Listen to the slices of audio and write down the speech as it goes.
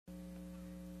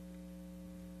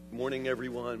Morning,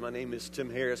 everyone. My name is Tim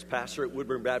Harris, pastor at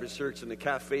Woodburn Baptist Church in the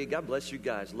Cafe. God bless you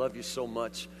guys. Love you so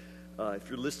much. If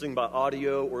you're listening by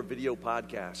audio or video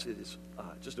podcast, it is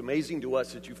just amazing to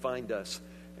us that you find us.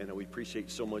 And we appreciate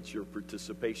so much your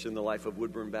participation in the life of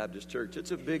Woodburn Baptist Church.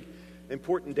 It's a big,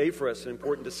 important day for us, an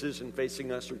important decision facing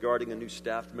us regarding a new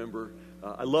staff member.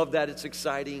 I love that. It's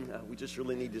exciting. We just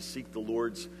really need to seek the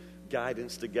Lord's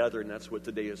guidance together, and that's what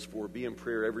today is for. Be in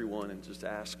prayer, everyone, and just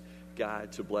ask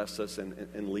God to bless us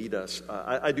and lead us.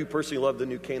 I do personally love the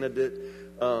new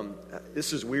candidate.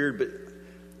 This is weird, but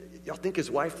y'all think his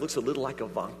wife looks a little like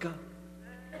Ivanka?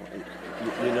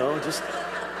 You know, just...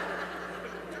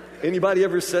 Anybody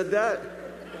ever said that?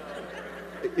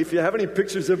 If you have any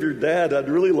pictures of your dad, I'd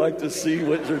really like to see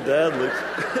what your dad looks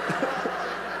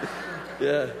like.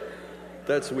 Yeah,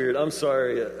 that's weird. I'm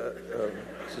sorry.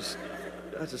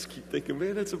 I just keep thinking,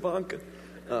 man, that's Ivanka.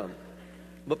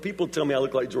 But people tell me I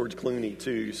look like George Clooney,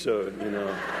 too, so, you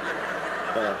know.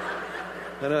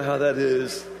 I know how that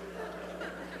is.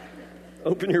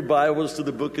 Open your Bibles to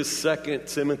the book of 2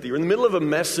 Timothy. We're in the middle of a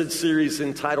message series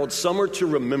entitled Summer to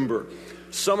Remember.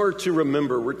 Summer to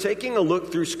Remember. We're taking a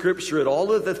look through Scripture at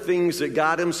all of the things that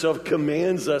God Himself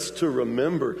commands us to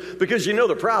remember. Because you know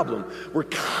the problem. We're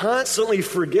constantly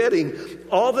forgetting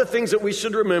all the things that we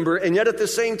should remember, and yet at the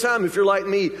same time, if you're like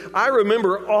me, I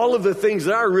remember all of the things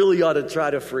that I really ought to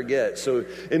try to forget. So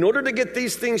in order to get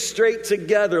these things straight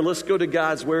together, let's go to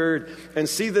God's Word and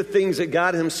see the things that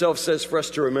God Himself says for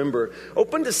us to remember.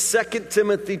 Open to 2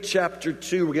 Timothy chapter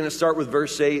 2. We're going to start with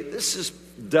verse 8. This is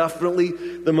definitely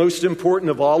the most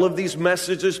important of all of these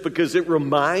messages because it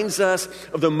reminds us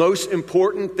of the most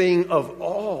important thing of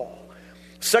all.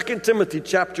 2 Timothy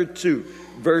chapter 2,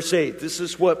 verse 8. This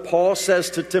is what Paul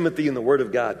says to Timothy in the Word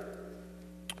of God.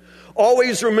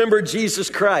 Always remember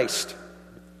Jesus Christ.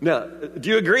 Now,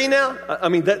 do you agree now? I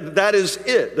mean, that is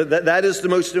it. That is the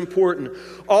most important.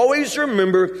 Always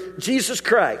remember Jesus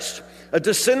Christ, a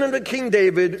descendant of King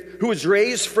David who was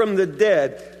raised from the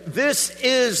dead. This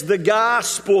is the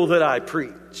gospel that I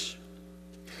preach.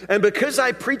 And because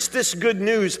I preach this good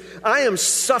news, I am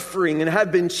suffering and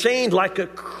have been chained like a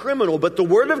criminal, but the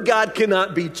word of God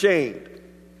cannot be chained.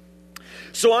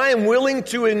 So I am willing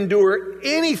to endure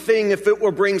anything if it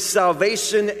will bring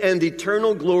salvation and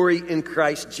eternal glory in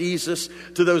Christ Jesus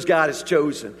to those God has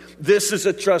chosen. This is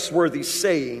a trustworthy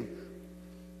saying.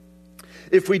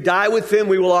 If we die with Him,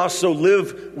 we will also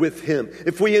live with Him.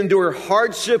 If we endure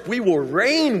hardship, we will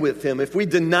reign with Him. If we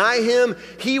deny Him,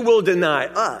 He will deny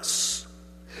us.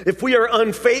 If we are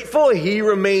unfaithful, He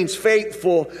remains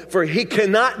faithful, for He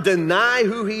cannot deny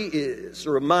who He is.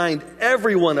 Remind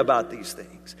everyone about these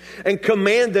things and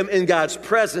command them in God's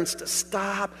presence to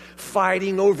stop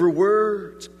fighting over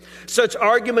words. Such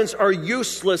arguments are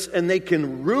useless and they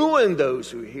can ruin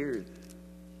those who hear them.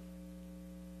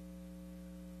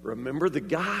 Remember the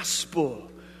gospel.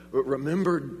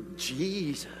 Remember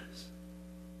Jesus.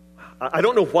 I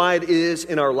don't know why it is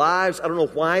in our lives. I don't know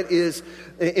why it is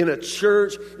in a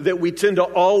church that we tend to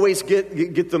always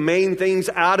get the main things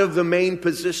out of the main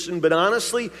position. But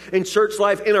honestly, in church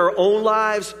life, in our own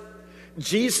lives,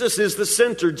 Jesus is the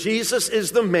center. Jesus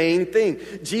is the main thing.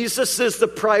 Jesus is the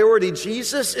priority.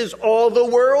 Jesus is all the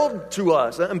world to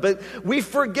us. But we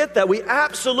forget that. We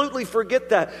absolutely forget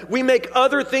that. We make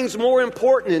other things more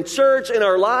important in church, in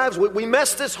our lives. We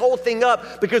mess this whole thing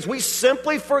up because we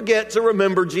simply forget to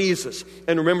remember Jesus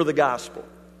and remember the gospel.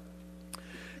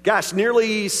 Gosh,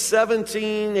 nearly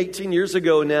 17, 18 years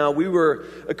ago now, we were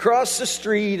across the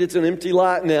street. It's an empty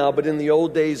lot now, but in the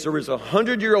old days, there was a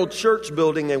 100-year-old church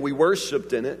building, and we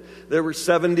worshiped in it. There were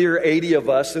 70 or 80 of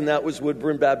us, and that was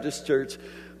Woodburn Baptist Church.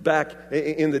 Back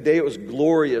in the day, it was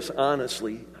glorious,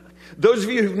 honestly. Those of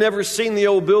you who've never seen the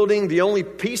old building, the only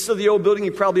piece of the old building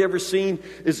you've probably ever seen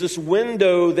is this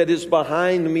window that is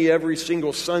behind me every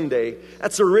single Sunday.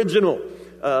 That's original.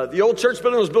 The old church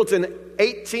building was built in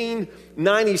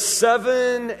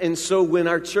 1897, and so when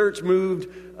our church moved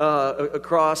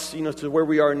across, to where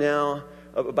we are now,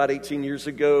 about 18 years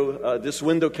ago, this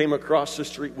window came across the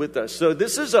street with us. So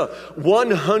this is a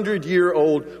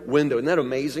 100-year-old window. Isn't that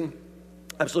amazing?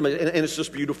 Absolutely, and it's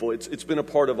just beautiful. It's been a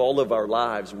part of all of our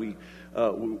lives. We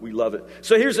love it.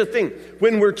 So here's the thing.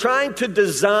 When we're trying to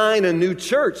design a new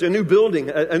church, a new building,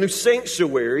 a new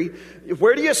sanctuary,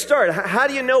 where do you start? How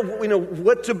do you know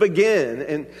what to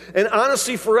begin? And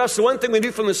honestly, for us, the one thing we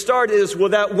do from the start is, well,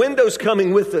 that window's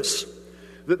coming with us.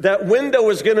 That window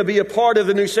is going to be a part of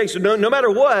the new sanctuary. No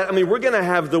matter what, we're going to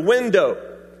have the window.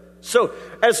 So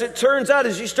as it turns out,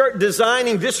 as you start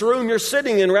designing this room you're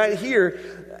sitting in right here,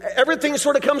 everything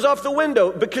sort of comes off the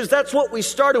window because that's what we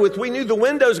started with. We knew the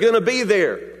window's going to be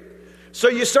there. So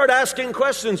you start asking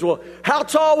questions. Well, how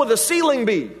tall will the ceiling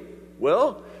be?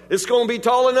 Well, it's going to be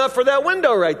tall enough for that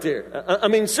window right there. I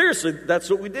mean, seriously, that's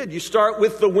what we did. You start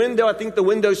with the window. I think the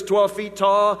window's 12 feet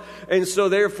tall. And so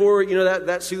therefore,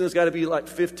 that ceiling's got to be like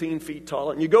 15 feet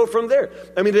tall. And you go from there.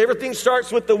 I mean, everything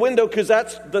starts with the window because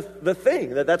that's the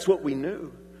thing. That's what we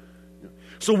knew.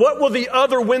 So what will the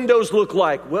other windows look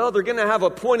like? Well, they're going to have a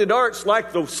pointed arch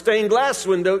like the stained glass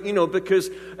window,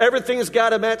 because everything's got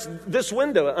to match this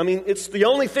window. I mean, it's the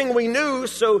only thing we knew,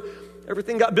 so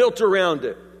everything got built around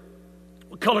it.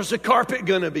 What color's the carpet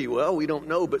going to be? Well, we don't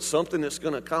know, but something that's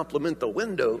going to complement the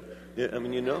window. Yeah, I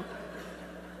mean,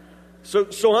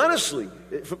 So honestly,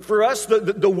 for us,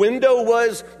 the window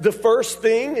was the first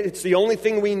thing. It's the only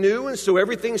thing we knew, and so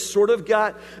everything sort of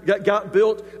got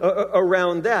built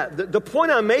around that. The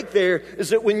point I make there is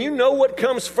that when you know what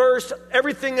comes first,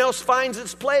 everything else finds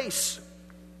its place.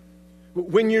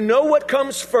 When you know what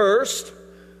comes first,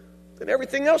 then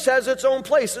everything else has its own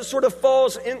place. It sort of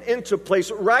falls into place.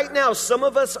 Right now, some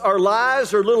of us, our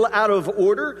lives are a little out of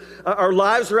order. Our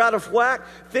lives are out of whack.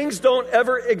 Things don't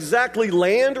ever exactly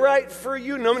land right for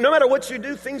you. No matter what you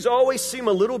do, things always seem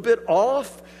a little bit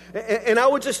off. And I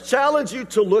would just challenge you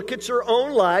to look at your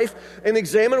own life and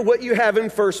examine what you have in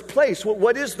first place.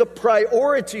 What is the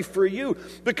priority for you?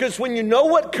 Because when you know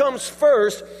what comes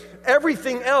first,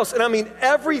 everything else, and I mean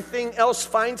everything else,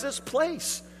 finds its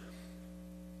place.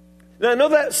 Now, I know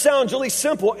that sounds really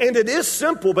simple, and it is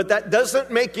simple, but that doesn't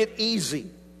make it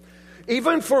easy.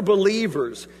 Even for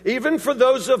believers, even for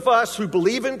those of us who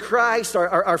believe in Christ,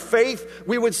 our faith,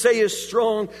 we would say, is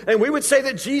strong, and we would say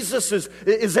that Jesus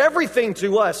is everything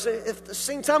to us. At the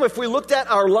same time, if we looked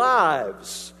at our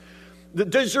lives,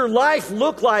 does your life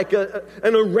look like an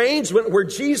arrangement where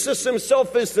Jesus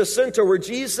himself is the center, where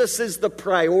Jesus is the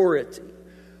priority?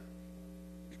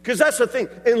 Because that's the thing.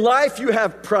 In life, you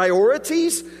have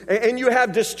priorities and you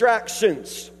have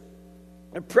distractions.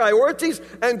 Priorities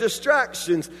and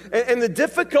distractions. And the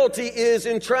difficulty is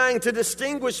in trying to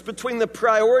distinguish between the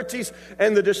priorities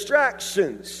and the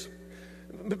distractions.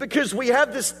 Because we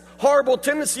have this horrible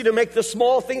tendency to make the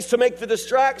small things, to make the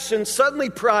distractions suddenly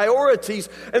priorities,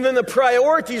 and then the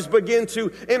priorities begin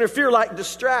to interfere like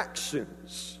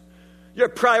distractions. Your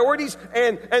priorities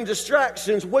and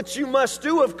distractions. What you must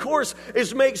do, of course,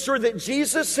 is make sure that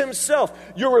Jesus himself,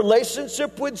 your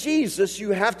relationship with Jesus,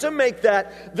 you have to make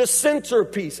that the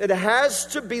centerpiece. It has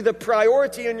to be the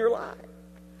priority in your life.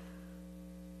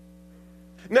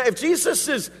 Now, if Jesus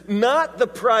is not the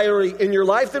priority in your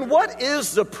life, then what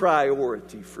is the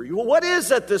priority for you? Well, what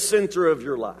is at the center of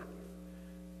your life?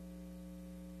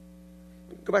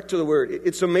 Go back to the word.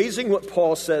 It's amazing what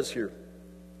Paul says here.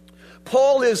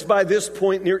 Paul is, by this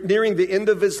point, nearing the end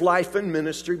of his life and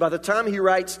ministry. By the time he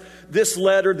writes this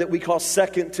letter that we call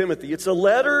 2 Timothy, it's a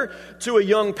letter to a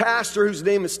young pastor whose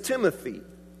name is Timothy.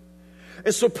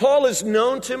 And so Paul has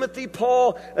known Timothy.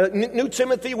 Paul knew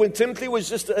Timothy when Timothy was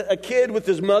just a kid with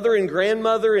his mother and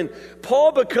grandmother. And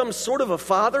Paul becomes sort of a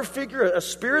father figure, a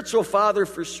spiritual father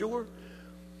for sure.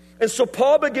 And so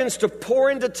Paul begins to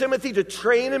pour into Timothy to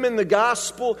train him in the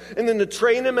gospel and then to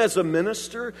train him as a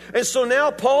minister. And so now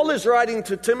Paul is writing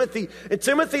to Timothy, and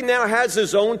Timothy now has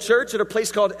his own church at a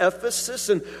place called Ephesus,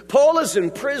 and Paul is in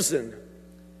prison.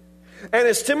 And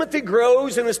as Timothy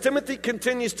grows and as Timothy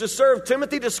continues to serve,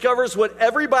 Timothy discovers what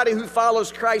everybody who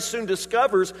follows Christ soon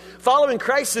discovers. Following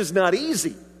Christ is not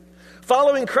easy.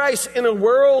 Following Christ in a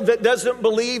world that doesn't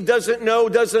believe, doesn't know,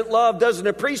 doesn't love, doesn't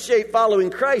appreciate following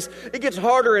Christ, it gets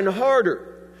harder and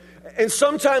harder. And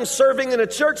sometimes serving in a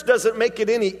church doesn't make it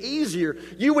any easier.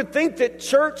 You would think that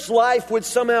church life would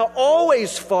somehow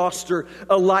always foster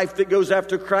a life that goes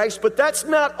after Christ, but that's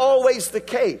not always the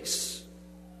case.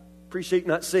 Appreciate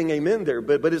not saying amen there,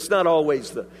 but it's not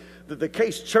always the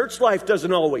case. Church life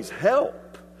doesn't always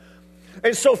help.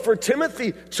 And so for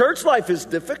Timothy, church life is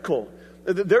difficult.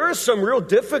 There are some real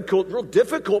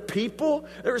difficult people.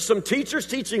 There are some teachers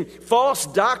teaching false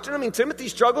doctrine. I mean, Timothy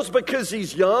struggles because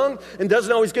he's young and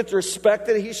doesn't always get the respect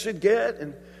that he should get.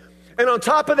 And on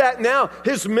top of that now,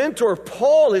 his mentor,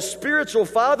 Paul, his spiritual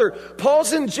father,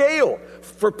 Paul's in jail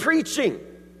for preaching.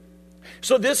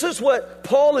 So this is what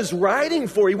Paul is writing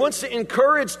for. He wants to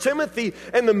encourage Timothy,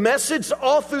 and the message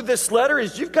all through this letter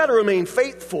is you've got to remain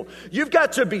faithful. You've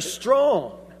got to be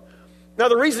strong. Now,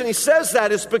 the reason he says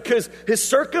that is because his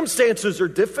circumstances are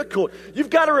difficult. You've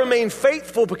got to remain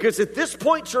faithful because at this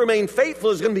point to remain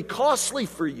faithful is going to be costly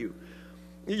for you.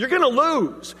 You're going to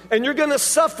lose and you're going to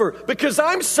suffer because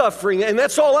I'm suffering, and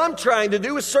that's all I'm trying to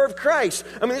do is serve Christ.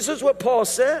 I mean, this is what Paul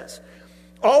says.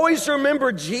 Always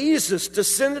remember Jesus,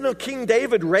 descendant of King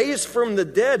David, raised from the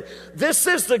dead. This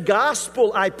is the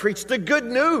gospel I preach, the good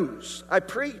news I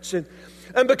preach. And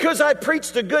because I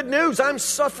preach the good news, I'm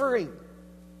suffering.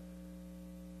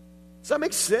 Does that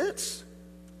make sense?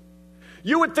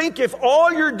 You would think if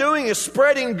all you're doing is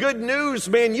spreading good news,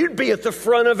 man, you'd be at the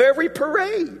front of every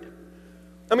parade.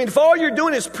 I mean, if all you're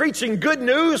doing is preaching good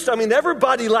news, I mean,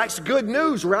 everybody likes good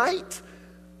news, right?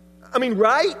 I mean,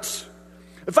 right?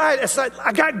 If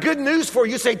I got good news for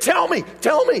you, say, tell me.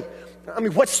 I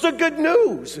mean, what's the good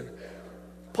news?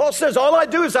 Paul says, all I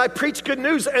do is I preach good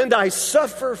news and I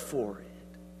suffer for it.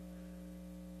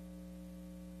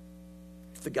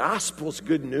 If the gospel's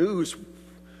good news,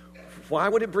 why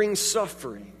would it bring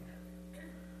suffering?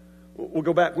 We'll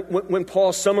go back. When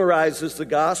Paul summarizes the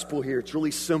gospel here, it's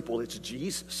really simple. It's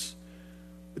Jesus.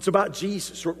 It's about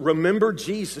Jesus. Remember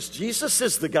Jesus. Jesus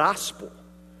is the gospel.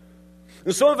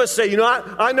 And some of us say,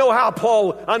 I know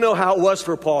how it was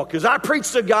for Paul because I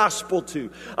preach the gospel too.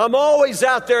 I'm always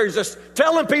out there just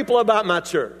telling people about my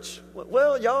church.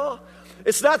 Well, y'all,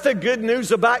 it's not the good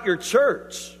news about your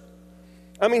church.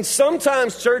 I mean,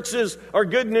 sometimes churches are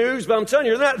good news, but I'm telling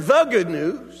you, they're not the good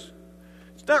news.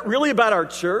 It's not really about our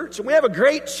church. And we have a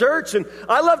great church, and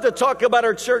I love to talk about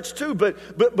our church too, but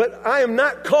I am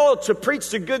not called to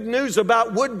preach the good news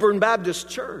about Woodburn Baptist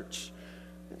Church.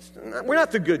 We're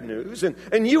not the good news,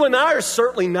 and you and I are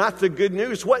certainly not the good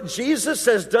news. What Jesus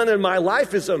has done in my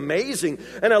life is amazing,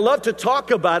 and I love to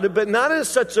talk about it, but not in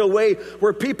such a way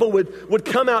where people would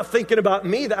come out thinking about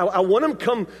me. I want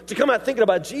them to come out thinking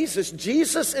about Jesus.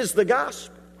 Jesus is the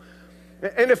gospel.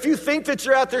 And if you think that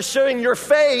you're out there sharing your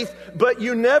faith, but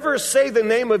you never say the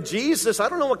name of Jesus, I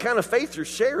don't know what kind of faith you're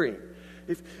sharing.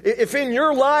 If in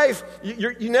your life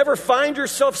you never find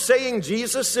yourself saying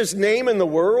Jesus' name in the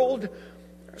world,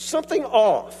 something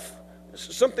off,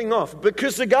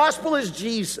 because the gospel is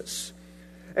Jesus.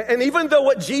 And even though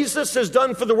what Jesus has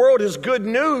done for the world is good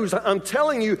news, I'm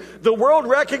telling you, the world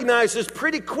recognizes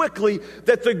pretty quickly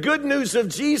that the good news of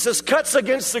Jesus cuts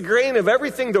against the grain of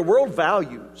everything the world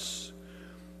values.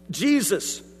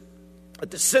 Jesus, a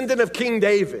descendant of King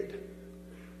David.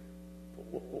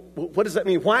 What does that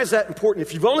mean? Why is that important?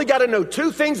 If you've only got to know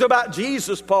two things about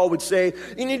Jesus, Paul would say,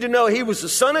 you need to know he was the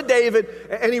son of David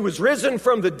and he was risen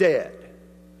from the dead.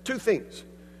 Two things.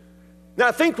 Now,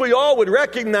 I think we all would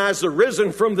recognize the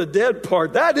risen from the dead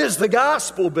part. That is the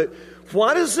gospel, but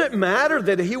why does it matter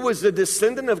that he was a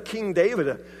descendant of King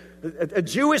David, a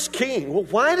Jewish king? Well,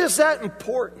 why is that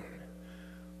important?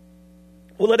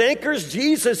 Well, it anchors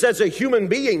Jesus as a human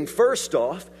being, first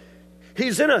off.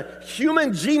 He's in a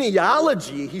human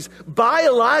genealogy. He's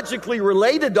biologically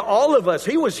related to all of us.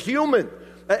 He was human.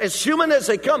 As human as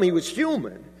they come, he was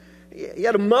human. He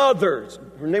had a mother.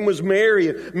 Her name was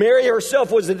Mary. Mary herself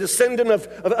was a descendant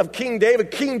of King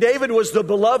David. King David was the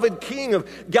beloved king of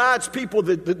God's people,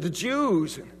 the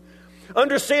Jews.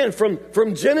 Understand,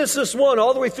 from Genesis 1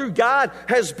 all the way through, God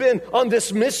has been on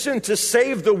this mission to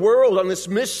save the world, on this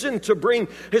mission to bring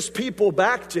his people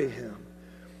back to him.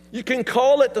 You can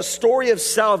call it the story of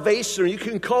salvation, or you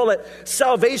can call it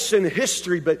salvation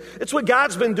history, but it's what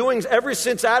God's been doing ever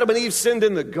since Adam and Eve sinned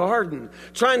in the garden,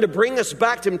 trying to bring us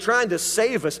back to him, trying to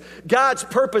save us. God's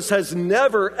purpose has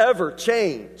never, ever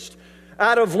changed.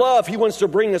 Out of love, he wants to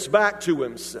bring us back to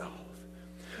himself.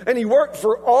 And he worked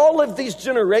for all of these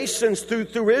generations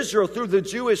through Israel, through the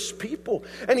Jewish people.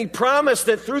 And he promised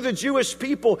that through the Jewish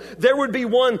people, there would be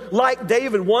one like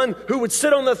David, one who would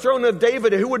sit on the throne of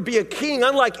David, who would be a king,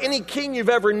 unlike any king you've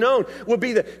ever known, would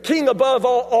be the king above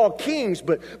all kings.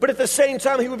 But at the same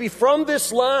time, he would be from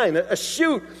this line, a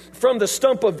shoot from the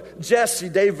stump of Jesse,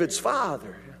 David's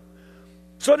father.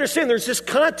 So understand, there's this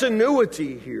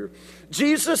continuity here.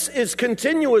 Jesus is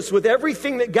continuous with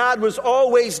everything that God was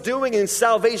always doing in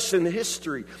salvation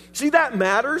history. See, that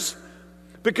matters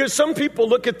because some people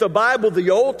look at the Bible,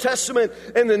 the Old Testament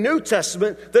and the New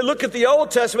Testament. They look at the Old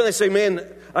Testament and they say, man,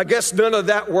 I guess none of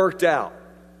that worked out.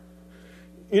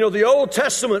 The Old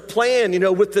Testament plan,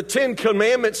 with the 10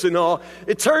 Commandments and all,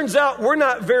 it turns out we're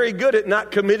not very good at not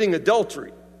committing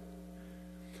adultery.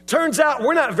 Turns out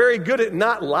we're not very good at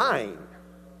not lying.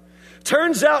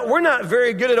 Turns out we're not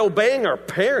very good at obeying our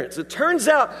parents. It turns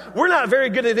out we're not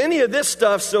very good at any of this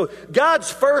stuff, so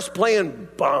God's first plan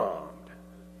bombed.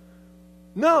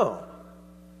 No.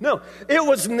 It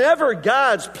was never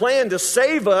God's plan to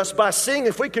save us by seeing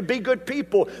if we could be good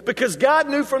people, because God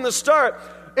knew from the start,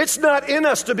 it's not in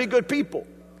us to be good people.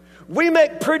 We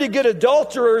make pretty good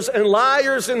adulterers and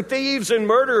liars and thieves and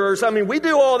murderers. I mean, we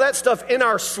do all that stuff in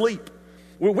our sleep.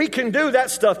 We can do that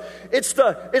stuff. It's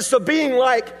the being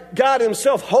like God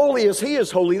himself, holy as he is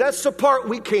holy. That's the part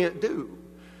we can't do.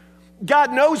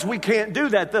 God knows we can't do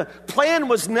that. The plan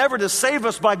was never to save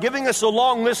us by giving us a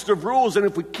long list of rules, and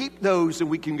if we keep those, then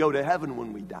we can go to heaven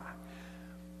when we die.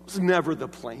 It was never the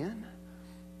plan.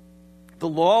 The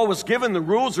law was given, the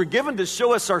rules are given to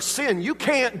show us our sin. You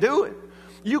can't do it.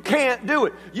 You can't do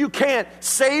it. You can't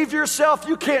save yourself.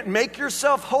 You can't make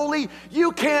yourself holy.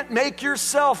 You can't make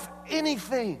yourself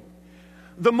anything.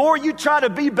 The more you try to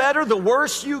be better, the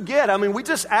worse you get. I mean, we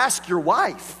just ask your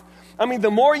wife. I mean,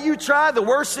 the more you try, the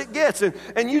worse it gets.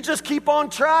 And you just keep on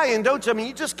trying, don't you? I mean,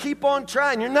 you just keep on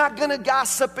trying. You're not going to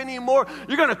gossip anymore.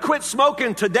 You're going to quit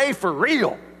smoking today for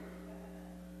real.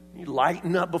 You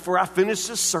lighten up before I finish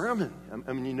this sermon.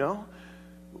 I mean, you know,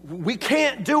 we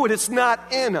can't do it. It's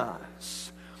not in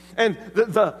us. And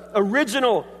the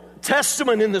original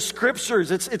testament in the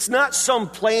scriptures, it's not some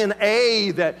plan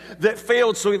A that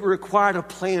failed, so it required a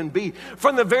plan B.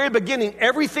 From the very beginning,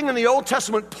 everything in the Old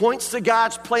Testament points to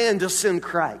God's plan to send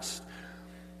Christ.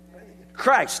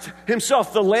 Christ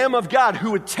himself, the Lamb of God,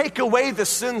 who would take away the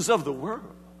sins of the world.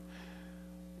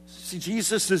 See,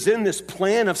 Jesus is in this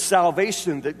plan of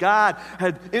salvation that God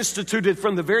had instituted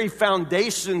from the very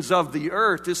foundations of the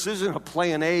earth. This isn't a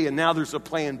plan A, and now there's a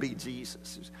plan B,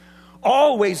 Jesus. It's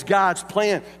always God's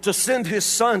plan to send his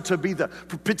son to be the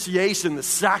propitiation, the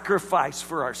sacrifice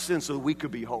for our sins so that we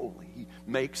could be holy. He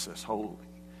makes us holy.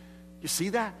 You see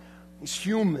that? He's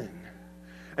human,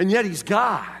 and yet he's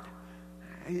God.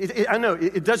 I know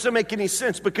it doesn't make any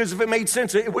sense, because if it made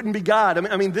sense, it wouldn't be God.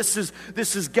 I mean, this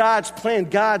is God's plan,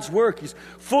 God's work. He's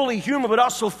fully human, but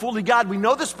also fully God. We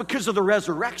know this because of the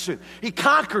resurrection. He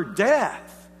conquered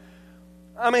death.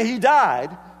 I mean, he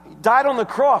died. He died on the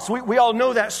cross. We all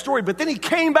know that story. But then he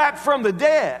came back from the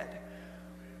dead.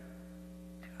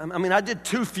 I mean, I did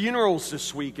 2 funerals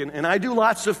this week, and I do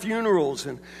lots of funerals.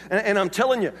 And I'm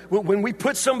telling you, when we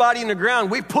put somebody in the ground,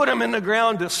 we put them in the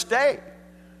ground to stay.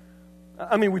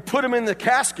 I mean, we put them in the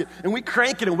casket, and we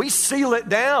crank it, and we seal it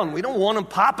down. We don't want them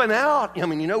popping out. I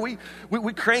mean, you know, we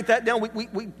crank that down.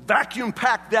 We vacuum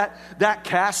pack that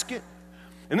casket,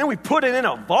 and then we put it in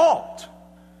a vault.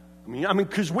 I mean,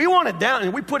 because we want it down,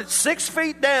 and we put it 6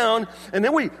 feet down, and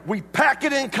then we pack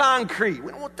it in concrete.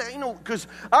 We don't want that, you know, because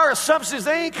our assumption is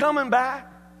they ain't coming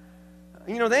back.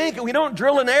 You know, we don't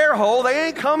drill an air hole. They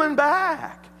ain't coming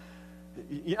back.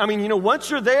 I mean, you know, once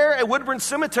you're there at Woodburn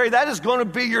Cemetery, that is going to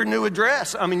be your new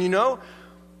address. I mean, you know,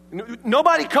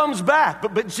 nobody comes back,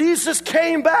 but Jesus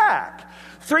came back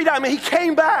 3 times. I mean, he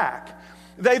came back.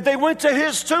 They went to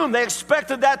his tomb. They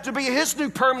expected that to be his new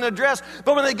permanent address,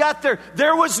 but when they got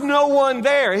there was no one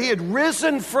there. He had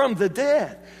risen from the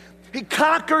dead. He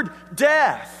conquered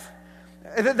death.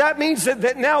 That means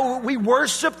that now we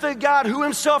worship the God who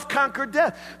himself conquered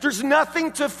death. There's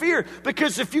nothing to fear,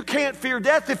 because if you can't fear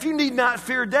death, if you need not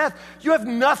fear death, you have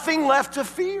nothing left to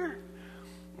fear.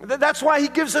 That's why he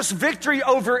gives us victory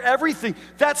over everything.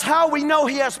 That's how we know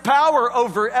he has power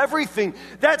over everything.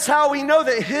 That's how we know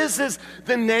that his is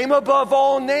the name above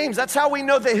all names. That's how we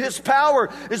know that his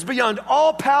power is beyond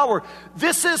all power.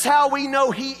 This is how we know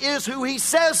he is who he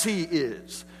says he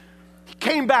is. He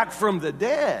came back from the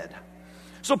dead.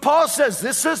 So Paul says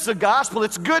this is the gospel.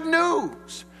 It's good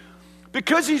news.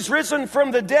 Because he's risen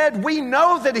from the dead, we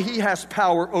know that he has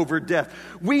power over death.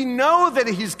 We know that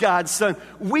he's God's son.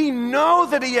 We know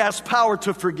that he has power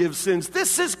to forgive sins.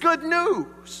 This is good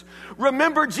news.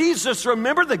 Remember Jesus.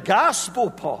 Remember the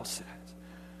gospel, Paul says.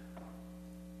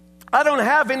 I don't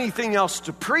have anything else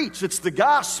to preach. It's the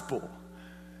gospel.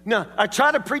 Now, I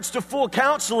try to preach the full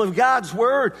counsel of God's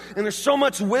word, and there's so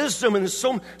much wisdom, and there's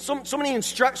so many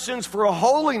instructions for a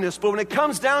holiness, but when it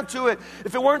comes down to it,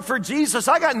 if it weren't for Jesus,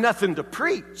 I got nothing to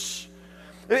preach.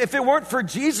 If it weren't for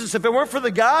Jesus, if it weren't for the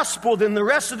gospel, then the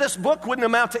rest of this book wouldn't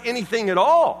amount to anything at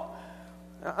all.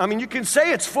 I mean, you can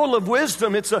say it's full of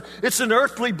wisdom, it's an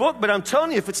earthly book, but I'm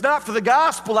telling you, if it's not for the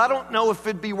gospel, I don't know if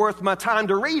it'd be worth my time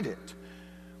to read it.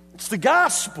 It's the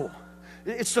gospel.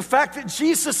 It's the fact that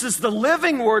Jesus is the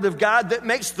living word of God that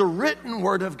makes the written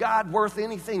word of God worth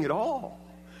anything at all.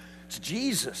 It's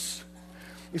Jesus.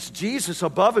 It's Jesus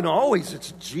above and always.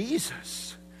 It's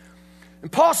Jesus.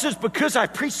 And Paul says, because I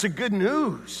preach the good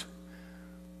news,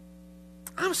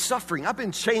 I'm suffering. I've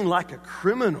been chained like a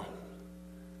criminal.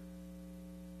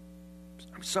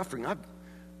 I'm suffering. I've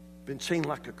been chained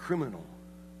like a criminal.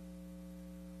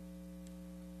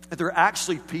 And there are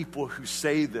actually people who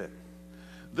say that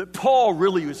Paul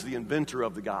really was the inventor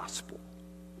of the gospel.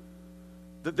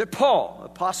 That Paul,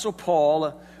 Apostle Paul,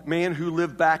 a man who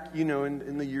lived back, you know,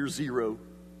 in the year 0,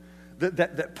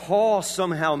 that Paul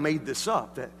somehow made this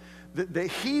up.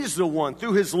 That he's the one,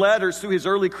 through his letters, through his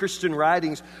early Christian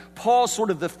writings, Paul's sort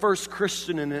of the first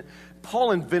Christian in it.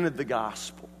 Paul invented the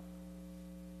gospel.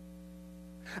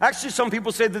 Actually, some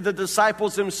people say that the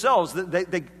disciples themselves,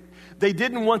 that they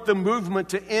didn't want the movement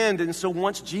to end, and so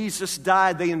once Jesus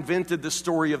died, they invented the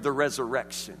story of the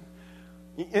resurrection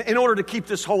in order to keep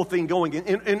this whole thing going,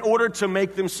 in order to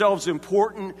make themselves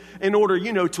important, in order,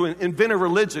 to invent a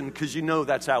religion, because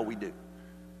that's how we do.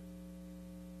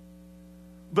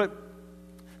 But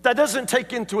that doesn't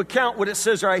take into account what it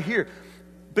says right here.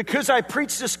 Because I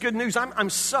preach this good news, I'm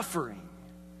suffering.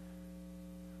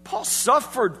 Paul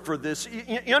suffered for this.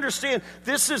 You understand,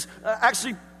 this is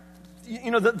actually,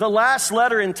 the last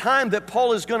letter in time that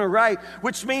Paul is going to write,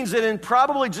 which means that in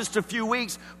probably just a few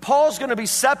weeks, Paul's going to be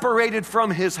separated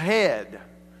from his head.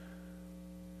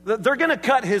 They're going to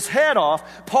cut his head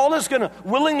off. Paul is going to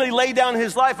willingly lay down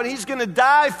his life, and he's going to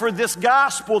die for this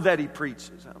gospel that he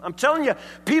preaches. I'm telling you,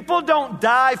 people don't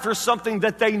die for something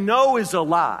that they know is a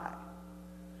lie.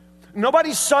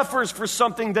 Nobody suffers for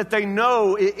something that they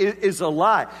know is a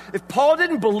lie. If Paul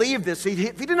didn't believe this,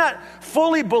 if he did not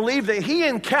fully believe that he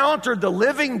encountered the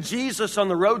living Jesus on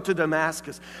the road to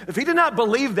Damascus, if he did not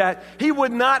believe that, he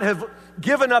would not have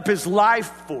given up his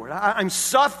life for it. I'm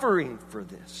suffering for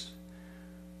this.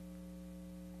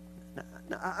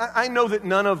 I know that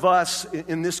none of us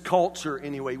in this culture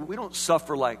anyway, we don't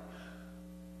suffer like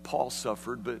Paul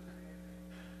suffered, but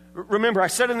remember, I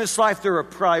said in this life there are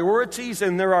priorities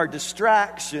and there are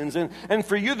distractions. And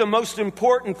for you, the most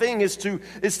important thing is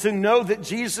to know that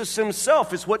Jesus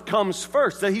himself is what comes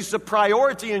first, that he's the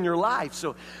priority in your life.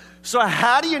 So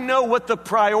how do you know what the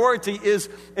priority is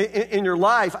in your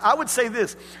life? I would say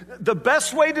this. The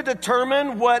best way to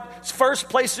determine what's first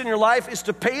place in your life is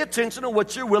to pay attention to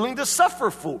what you're willing to suffer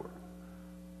for.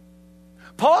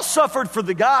 Paul suffered for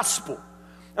the gospel.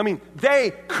 I mean,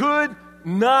 they could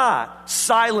not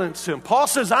silence him. Paul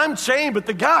says, I'm chained, but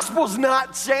the gospel's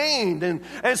not chained. And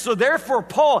so therefore,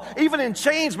 Paul, even in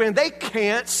chains, man, they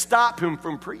can't stop him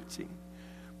from preaching.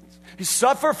 He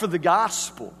suffered for the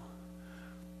gospel.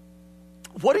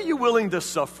 What are you willing to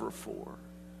suffer for?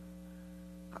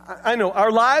 I know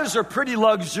our lives are pretty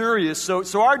luxurious,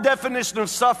 so our definition of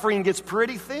suffering gets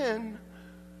pretty thin.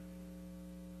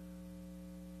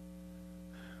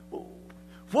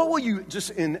 What will you just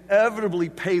inevitably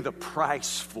pay the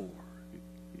price for?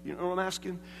 You know what I'm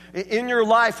asking? In your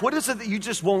life, what is it that you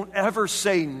just won't ever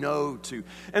say no to?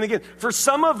 And again, for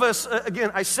some of us,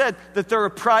 I said that there are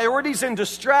priorities and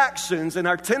distractions, and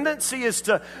our tendency is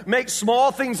to make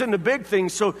small things into big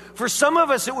things. So for some of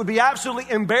us, it would be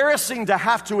absolutely embarrassing to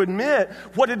have to admit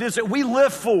what it is that we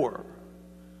live for.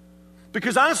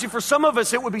 Because honestly, for some of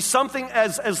us, it would be something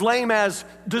as lame as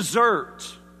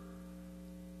dessert.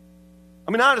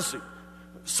 I mean, honestly,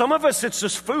 some of us, it's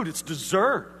just food, it's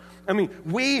dessert. I mean,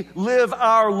 we live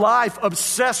our life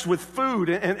obsessed with food.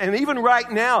 And even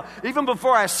right now, even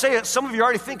before I say it, some of you are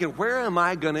already thinking, where am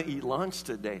I going to eat lunch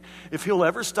today? If he'll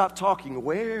ever stop talking,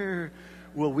 where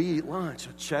will we eat lunch?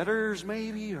 Cheddar's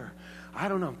maybe? Or I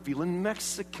don't know, I'm feeling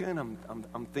Mexican.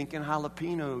 I'm thinking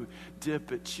jalapeno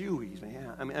dip at Chewy's,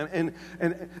 man. I mean,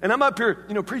 and I'm up here,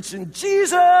 preaching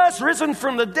Jesus risen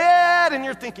from the dead, and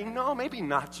you're thinking, no, maybe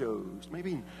nachos,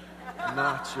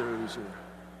 or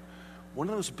one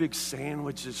of those big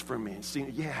sandwiches for me. See,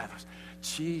 yeah, those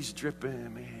cheese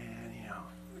dripping, man.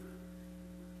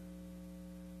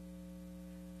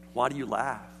 Why do you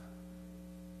laugh?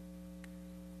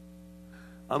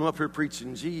 I'm up here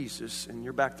preaching Jesus, and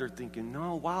you're back there thinking,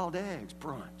 no, wild eggs,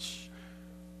 brunch.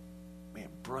 Man,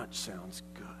 brunch sounds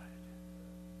good.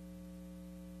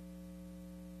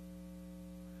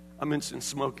 I mentioned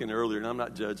smoking earlier, and I'm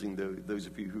not judging those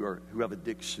of you who have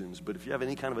addictions, but if you have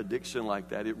any kind of addiction like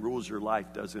that, it rules your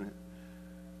life, doesn't it?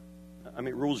 I mean,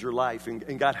 it rules your life,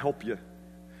 and God help you.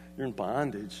 You're in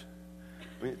bondage.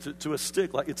 I mean, to a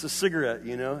stick, like it's a cigarette,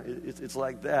 it's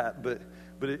like that, but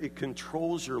it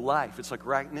controls your life. It's like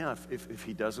right now, if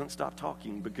he doesn't stop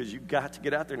talking, because you've got to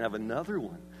get out there and have another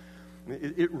one.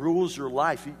 It rules your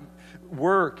life.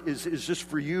 Work is just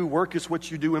for you. Work is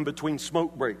what you do in between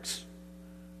smoke breaks.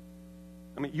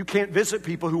 I mean, you can't visit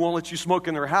people who won't let you smoke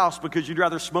in their house because you'd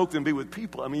rather smoke than be with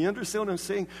people. I mean, you understand what I'm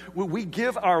saying? We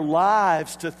give our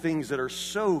lives to things that are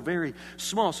so very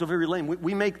small, so very lame.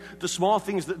 We make the small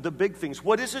things the big things.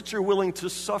 What is it you're willing to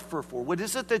suffer for? What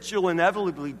is it that you'll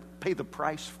inevitably pay the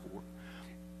price for?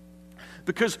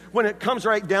 Because when it comes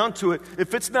right down to it,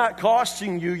 if it's not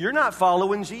costing you, you're not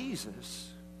following Jesus.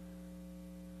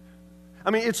 I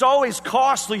mean, it's always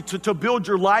costly to build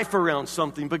your life around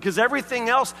something because everything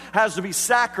else has to be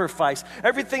sacrificed.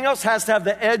 Everything else has to have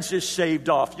the edges shaved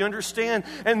off. You understand?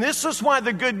 And this is why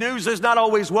the good news is not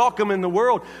always welcome in the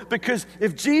world. Because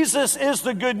if Jesus is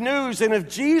the good news and if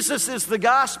Jesus is the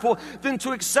gospel, then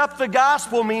to accept the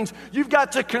gospel means you've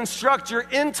got to construct your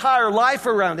entire life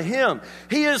around Him.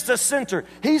 He is the center.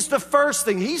 He's the first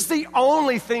thing. He's the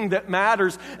only thing that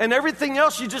matters. And everything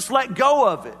else, you just let go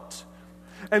of it.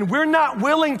 And we're not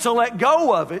willing to let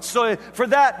go of it. So for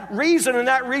that reason and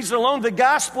that reason alone, the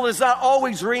gospel is not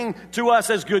always ring to us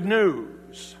as good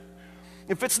news.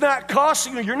 If it's not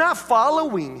costing you, you're not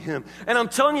following Him. And I'm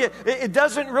telling you, it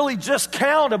doesn't really just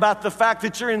count about the fact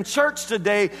that you're in church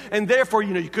today and therefore,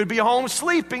 you could be home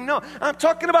sleeping. No, I'm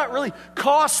talking about really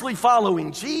costly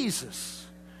following Jesus.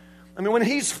 I mean, when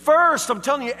He's first, I'm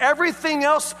telling you, everything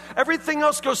else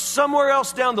goes somewhere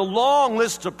else down the long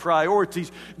list of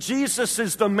priorities. Jesus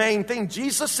is the main thing.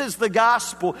 Jesus is the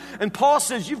gospel. And Paul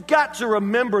says, you've got to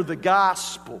remember the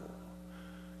gospel.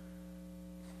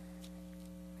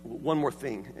 One more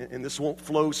thing, and this won't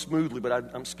flow smoothly,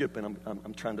 but I'm skipping.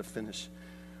 I'm trying to finish.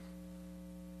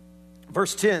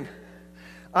 Verse 10,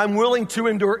 I'm willing to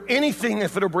endure anything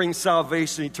if it'll bring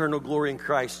salvation, eternal glory in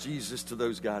Christ Jesus to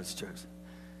those God has chosen.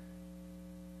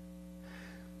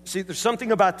 See, there's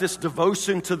something about this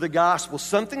devotion to the gospel,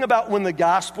 something about when the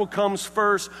gospel comes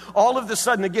first, all of a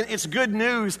sudden, again, it's good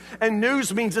news, and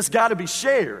news means it's got to be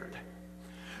shared.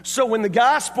 So when the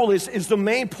gospel is the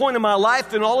main point of my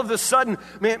life, then all of a sudden,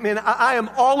 man, I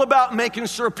am all about making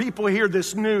sure people hear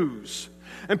this news.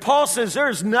 And Paul says,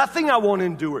 there's nothing I won't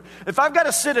endure. If I've got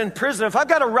to sit in prison, if I've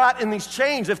got to rot in these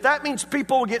chains, if that means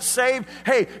people will get saved,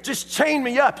 hey, just chain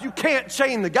me up. You can't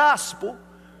chain the gospel.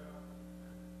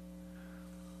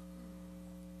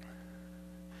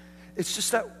 It's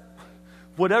just that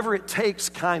whatever it takes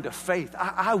kind of faith.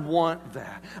 I want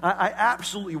that. I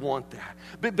absolutely want that.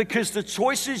 But because the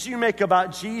choices you make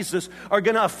about Jesus are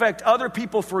going to affect other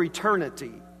people for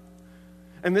eternity.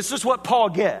 And this is what Paul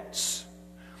gets.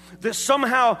 That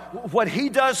somehow what he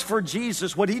does for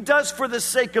Jesus, what he does for the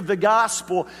sake of the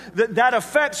gospel, that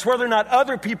affects whether or not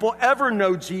other people ever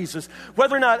know Jesus,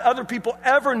 whether or not other people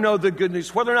ever know the good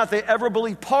news, whether or not they ever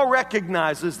believe. Paul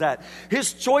recognizes that.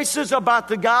 His choices about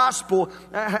the gospel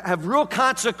have real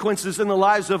consequences in the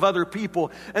lives of other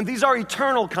people, and these are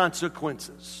eternal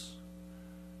consequences.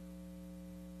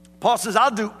 Paul says,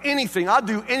 I'll do anything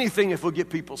if we'll get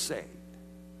people saved.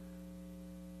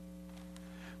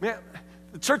 Man,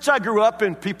 the church I grew up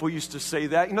in, people used to say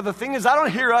that. The thing is, I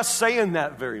don't hear us saying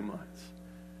that very much.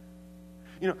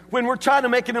 When we're trying to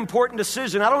make an important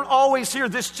decision, I don't always hear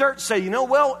this church say,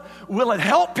 well, will it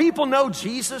help people know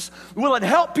Jesus? Will it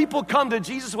help people come to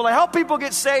Jesus? Will it help people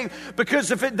get saved?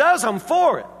 Because if it does, I'm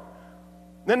for it.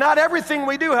 Then not everything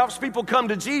we do helps people come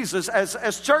to Jesus.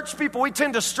 As church people, we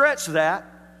tend to stretch that.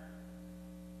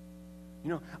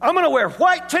 I'm going to wear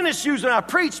white tennis shoes when I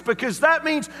preach because that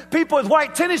means people with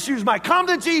white tennis shoes might come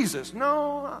to Jesus.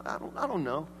 No, I don't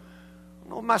know. I don't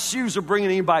know if my shoes are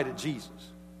bringing anybody to Jesus.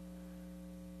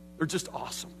 They're just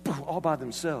awesome, all by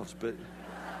themselves. But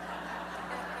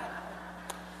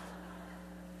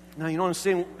now, you know what I'm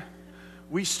saying?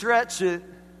 We stretch it.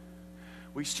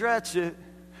 We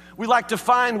like to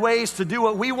find ways to do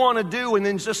what we want to do and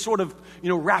then just sort of,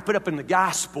 wrap it up in the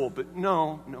gospel. But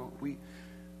no,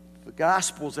 the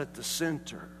gospel's at the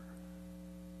center.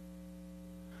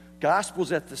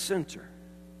 Gospel's at the center.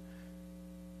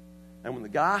 And when the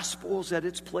gospel's at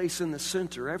its place in the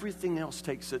center, everything else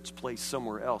takes its place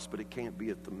somewhere else, but it can't be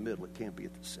at the middle. It can't be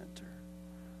at the center.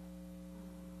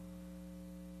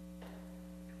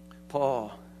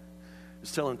 Paul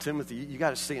is telling Timothy, you got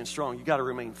to stand strong. You got to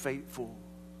remain faithful.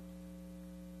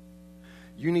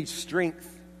 You need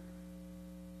strength.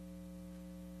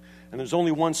 And there's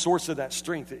only one source of that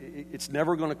strength. It's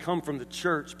never going to come from the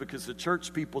church because the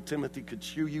church people, Timothy, could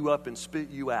chew you up and spit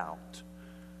you out.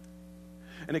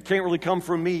 And it can't really come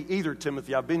from me either,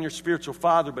 Timothy. I've been your spiritual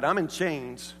father, but I'm in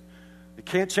chains. They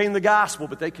can't chain the gospel,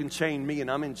 but they can chain me, and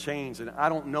I'm in chains, and I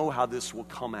don't know how this will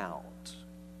come out.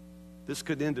 This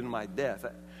could end in my death.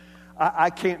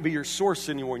 I can't be your source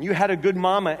anymore. And you had a good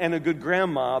mama and a good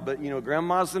grandma, but,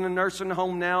 grandma's in a nursing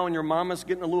home now and your mama's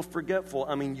getting a little forgetful.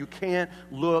 I mean, you can't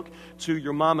look to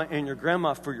your mama and your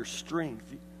grandma for your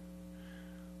strength.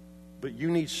 But you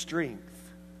need strength.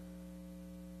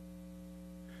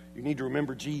 You need to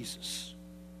remember Jesus.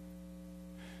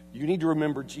 You need to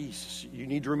remember Jesus. You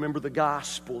need to remember the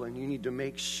gospel, and you need to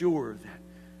make sure that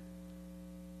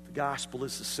the gospel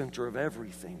is the center of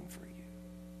everything for you.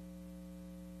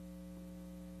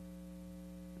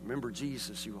 Remember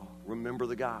Jesus, you all. Remember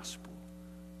the gospel.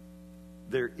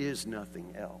 There is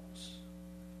nothing else.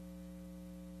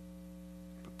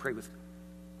 But pray with me.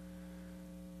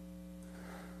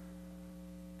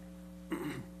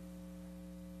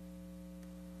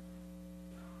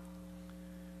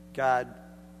 God,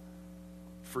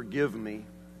 forgive me.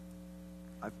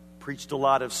 I've preached a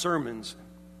lot of sermons.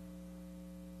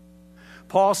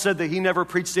 Paul said that he never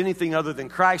preached anything other than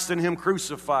Christ and Him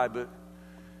crucified, but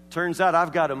turns out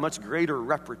I've got a much greater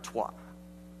repertoire.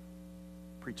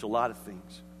 Preach a lot of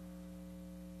things.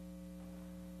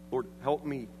 Lord, help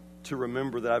me to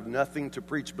remember that I have nothing to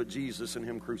preach but Jesus and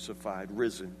Him crucified,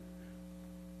 risen.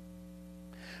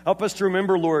 Help us to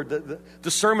remember, Lord,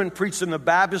 the sermon preached in the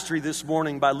baptistry this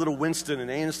morning by little Winston and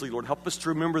Ansley, Lord. Help us to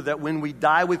remember that when we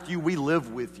die with You, we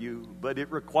live with You, but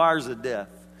it requires a death.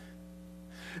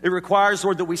 It requires,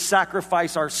 Lord, that we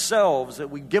sacrifice ourselves, that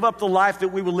we give up the life that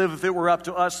we would live if it were up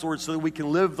to us, Lord, so that we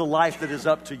can live the life that is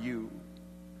up to You.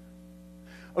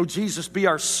 Oh, Jesus, be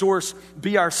our source,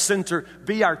 be our center,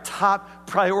 be our top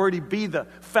priority, be the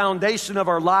foundation of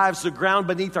our lives, the ground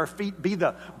beneath our feet, be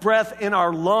the breath in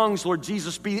our lungs, Lord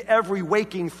Jesus, be every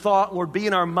waking thought, Lord, be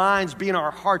in our minds, be in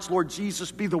our hearts, Lord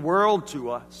Jesus, be the world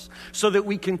to us, so that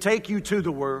we can take You to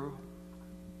the world.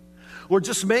 Lord,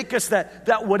 just make us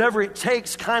that whatever it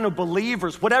takes kind of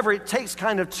believers, whatever it takes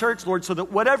kind of church, Lord, so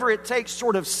that whatever it takes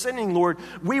sort of sinning, Lord,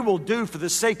 we will do for the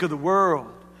sake of the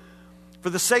world. For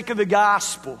the sake of the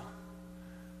gospel,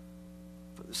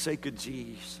 for the sake of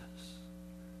Jesus.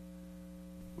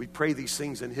 We pray these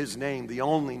things in His name, the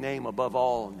only name above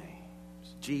all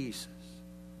names, Jesus.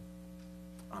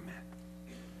 Amen.